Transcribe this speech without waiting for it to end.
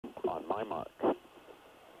my mark.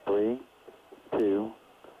 3, 2,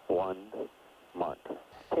 1, mark.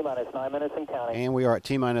 T-minus 9 minutes and counting. And we are at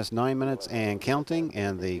T-minus 9 minutes and counting,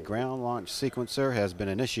 and the ground launch sequencer has been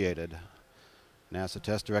initiated. NASA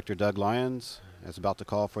Test Director Doug Lyons is about to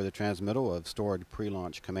call for the transmittal of stored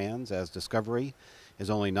pre-launch commands as Discovery is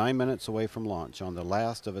only 9 minutes away from launch on the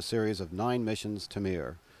last of a series of 9 missions to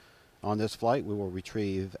Mir. On this flight, we will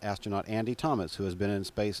retrieve astronaut Andy Thomas, who has been in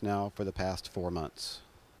space now for the past 4 months.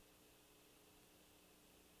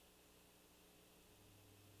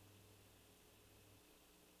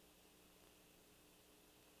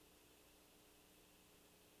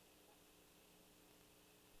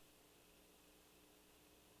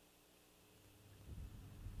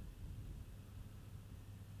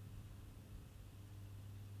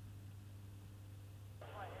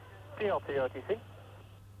 PLT OTC.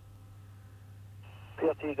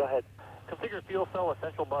 PLT, go ahead. Configure fuel cell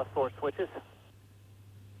essential bus source switches.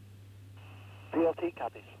 PLT,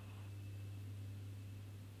 copies.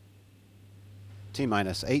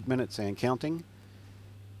 T-minus 8 minutes and counting.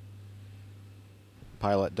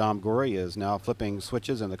 Pilot Dom Gorey is now flipping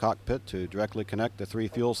switches in the cockpit to directly connect the 3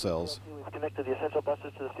 fuel cells. We've connected the essential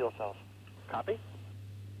buses to the fuel cells. Copy.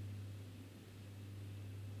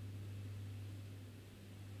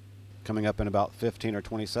 Coming up in about 15 or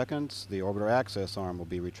 20 seconds, the orbiter access arm will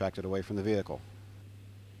be retracted away from the vehicle.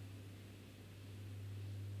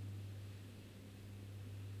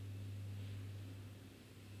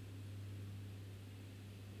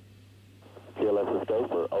 GLS is go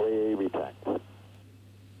for OAA retract.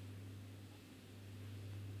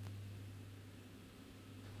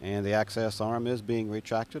 And the access arm is being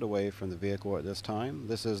retracted away from the vehicle at this time.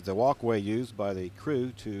 This is the walkway used by the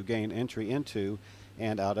crew to gain entry into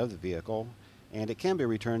and out of the vehicle, and it can be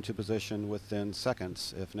returned to position within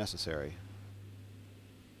seconds if necessary.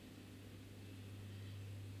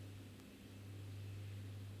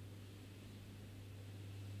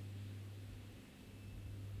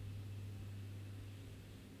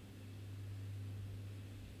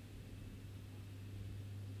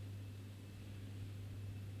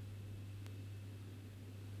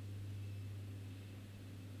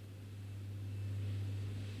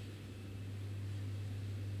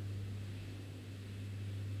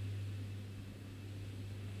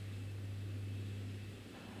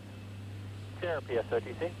 PRPS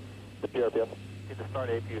OTC. The PRPS. Need to start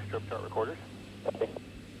APU strip chart recorders. Copy.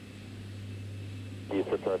 APU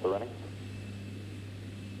strip charts are running.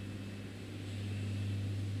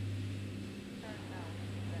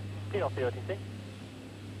 PLT OTC.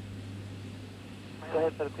 Go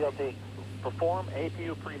ahead for the PLT. Perform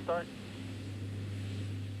APU pre-start.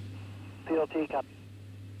 PLT, copies.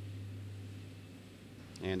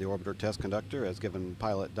 And the orbiter test conductor has given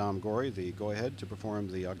pilot Dom Gorey the go-ahead to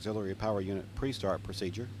perform the auxiliary power unit pre-start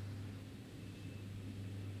procedure.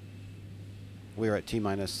 We are at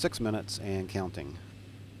T-minus 6 minutes and counting.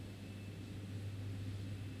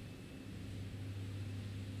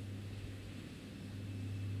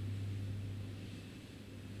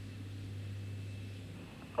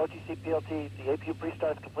 OTC, PLT, the APU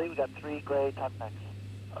pre-start is complete. We got 3 gray talkbacks.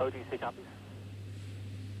 OTC copies.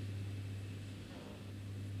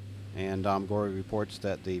 And Dom Gorey reports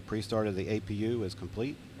that the pre-start of the APU is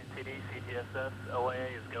complete. NTD, CTSS,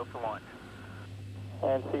 OAA is go for launch.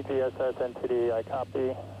 And CTSS, NTD, I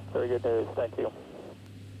copy. Very good news. Thank you.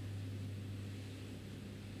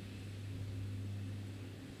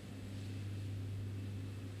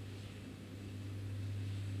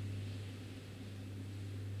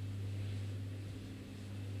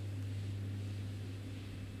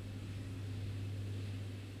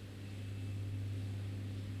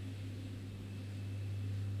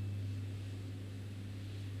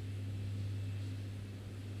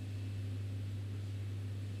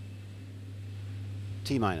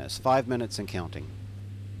 T-minus 5 minutes and counting.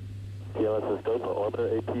 GLS is go for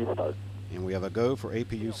orbiter APU start. And we have a go for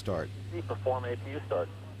APU start. Perform APU start.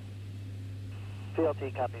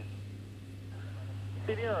 PLT, copies.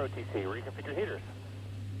 CDR OTC, reconfigure heaters.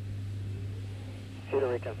 Heater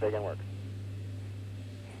reconfig and work.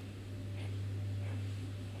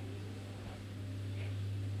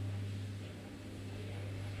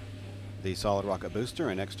 The solid rocket booster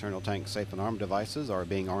and external tank safe and arm devices are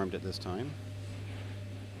being armed at this time.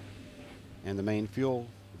 And the main fuel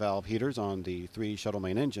valve heaters on the 3 shuttle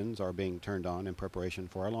main engines are being turned on in preparation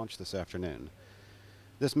for our launch this afternoon.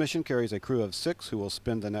 This mission carries a crew of 6 who will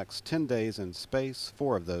spend the next 10 days in space,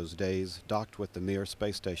 4 of those days docked with the Mir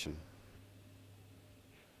space station.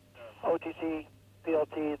 OTC,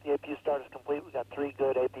 PLT, the APU start is complete. We got 3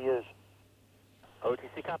 good APUs.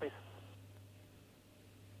 OTC copies.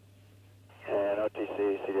 And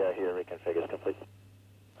OTC, CDI here, reconfig is complete.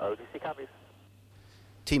 OTC copies.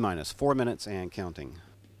 T-minus 4 minutes and counting.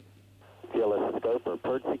 TLS is go for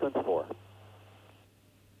purge sequence 4.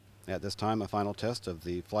 At this time, a final test of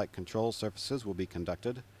the flight control surfaces will be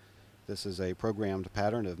conducted. This is a programmed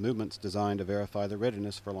pattern of movements designed to verify the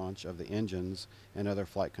readiness for launch of the engines and other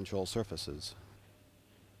flight control surfaces.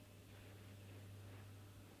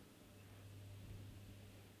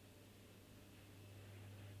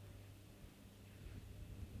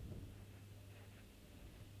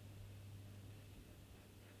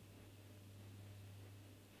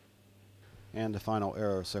 And the final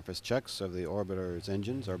aero surface checks of the orbiter's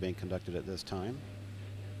engines are being conducted at this time.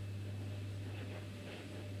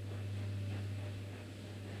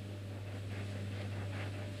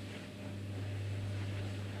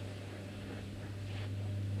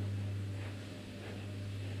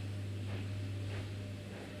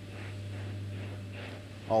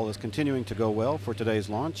 All is continuing to go well for today's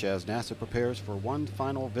launch as NASA prepares for one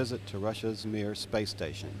final visit to Russia's Mir space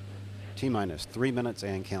station. T-minus 3 minutes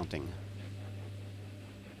and counting.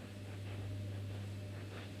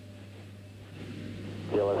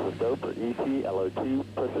 TLS is go for ET LO2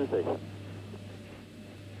 pressurization.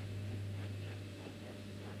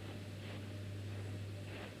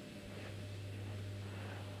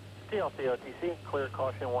 TLC OTC, clear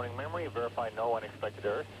caution warning memory, verify no unexpected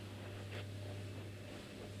errors.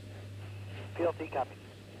 PLT copy.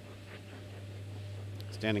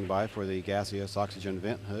 Standing by for the gaseous oxygen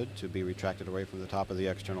vent hood to be retracted away from the top of the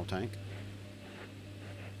external tank.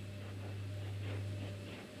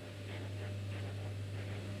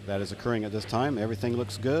 That is occurring at this time. Everything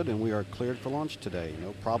looks good and we are cleared for launch today.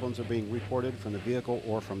 No problems are being reported from the vehicle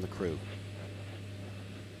or from the crew.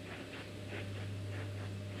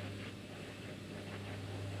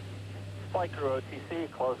 Flight crew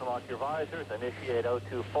OTC, close and lock your visors, initiate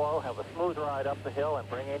O2 flow, have a smooth ride up the hill and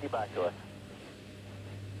bring Andy back to us.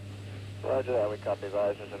 Roger that, we copy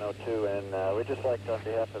visors in O2, and we'd just like to, on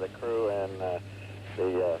behalf of the crew and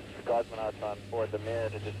the cosmonauts on board the Mir,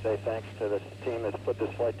 to just say thanks to this team that's put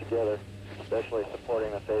this flight together, especially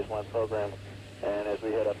supporting the Phase 1 program. And as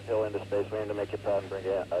we head uphill into space, we aim to make you proud and bring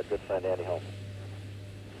our good friend Andy home.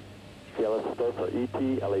 TLS is go for ET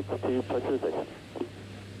LH2 pressurization.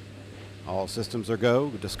 All systems are go.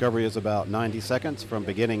 Discovery is about 90 seconds from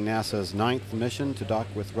beginning NASA's 9th mission to dock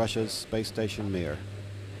with Russia's space station Mir.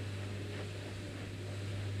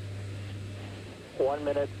 1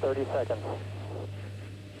 minute, 30 seconds.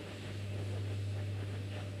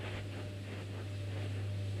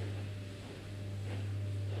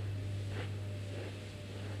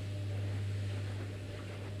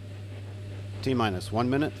 T-minus 1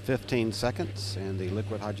 minute, 15 seconds, and the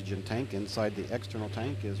liquid hydrogen tank inside the external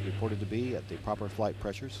tank is reported to be at the proper flight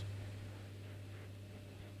pressures.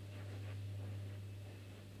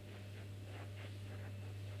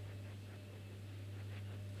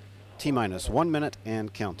 T-minus 1 minute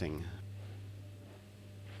and counting.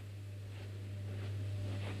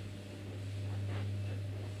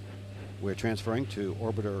 We're transferring to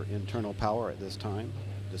orbiter internal power at this time.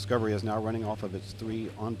 Discovery is now running off of its 3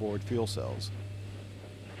 onboard fuel cells.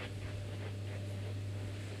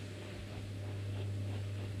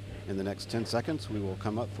 In the next 10 seconds, we will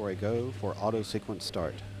come up for a go for auto sequence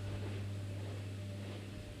start.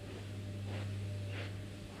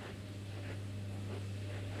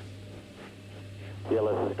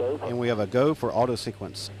 TLS is go. And we have a go for auto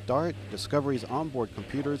sequence start. Discovery's onboard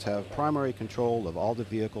computers have primary control of all the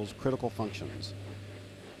vehicle's critical functions.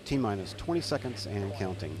 T-minus 20 seconds and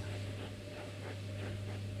counting.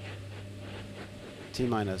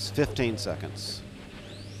 T-minus 15 seconds.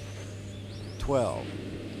 12,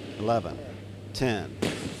 11, 10,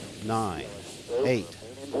 9, 8,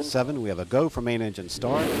 7. We have a go for main engine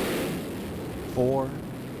start. 4,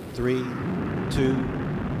 3, 2,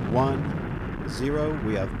 1, 0.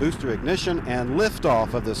 We have booster ignition and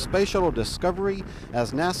liftoff of the Space Shuttle Discovery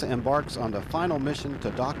as NASA embarks on the final mission to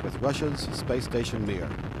dock with Russia's space station Mir.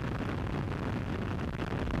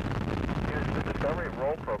 Here's the Discovery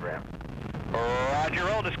roll program. Roger,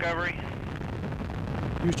 roll, Discovery.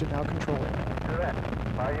 Houston now controlling. Correct.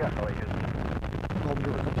 Yes,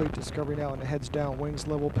 Orbiter complete. Discovery now in a heads down wings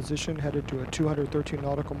level position, headed to a 213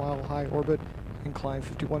 nautical mile high orbit, inclined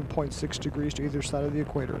 51.6 degrees to either side of the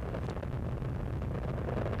equator.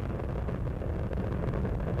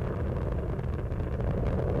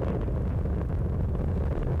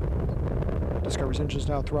 Discovery's engines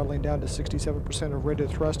now throttling down to 67% of rated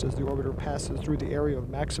thrust as the orbiter passes through the area of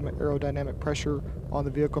maximum aerodynamic pressure on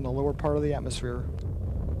the vehicle in the lower part of the atmosphere.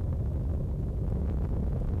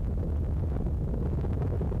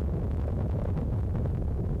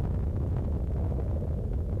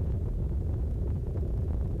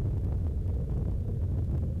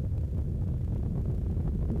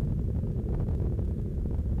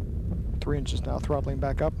 three engines now throttling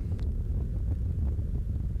back up.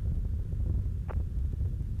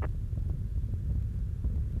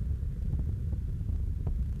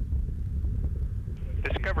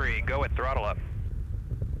 Discovery, go at throttle up.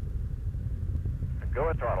 Go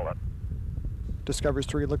at throttle up. Discovery's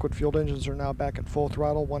three liquid-fueled engines are now back at full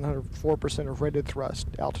throttle, 104% of rated thrust.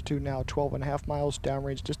 Altitude now 12.5 miles,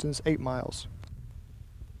 downrange distance 8 miles.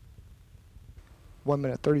 1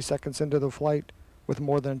 minute 30 seconds into the flight, with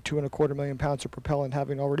more than 2.25 million pounds of propellant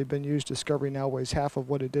having already been used, Discovery now weighs half of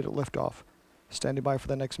what it did at liftoff. Standing by for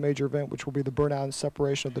the next major event, which will be the burnout and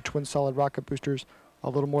separation of the twin solid rocket boosters a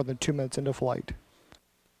little more than 2 minutes into flight.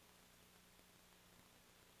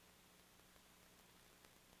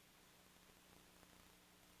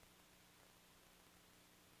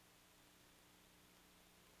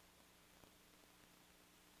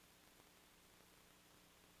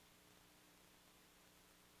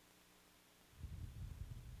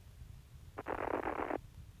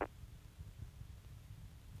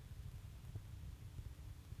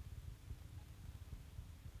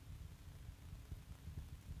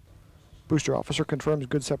 Booster officer confirms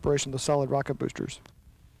good separation of the solid rocket boosters.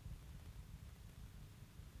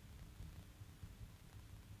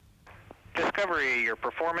 Discovery, your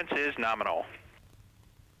performance is nominal.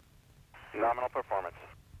 Nominal performance.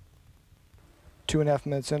 2.5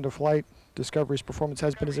 minutes into flight, Discovery's performance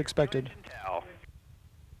has been as expected.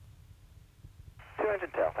 Two engine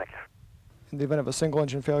tail, thank you. In the event of a single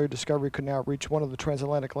engine failure, Discovery could now reach one of the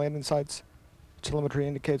transatlantic landing sites. Telemetry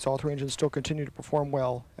indicates all three engines still continue to perform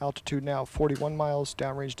well. Altitude now 41 miles,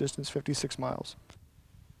 downrange distance 56 miles.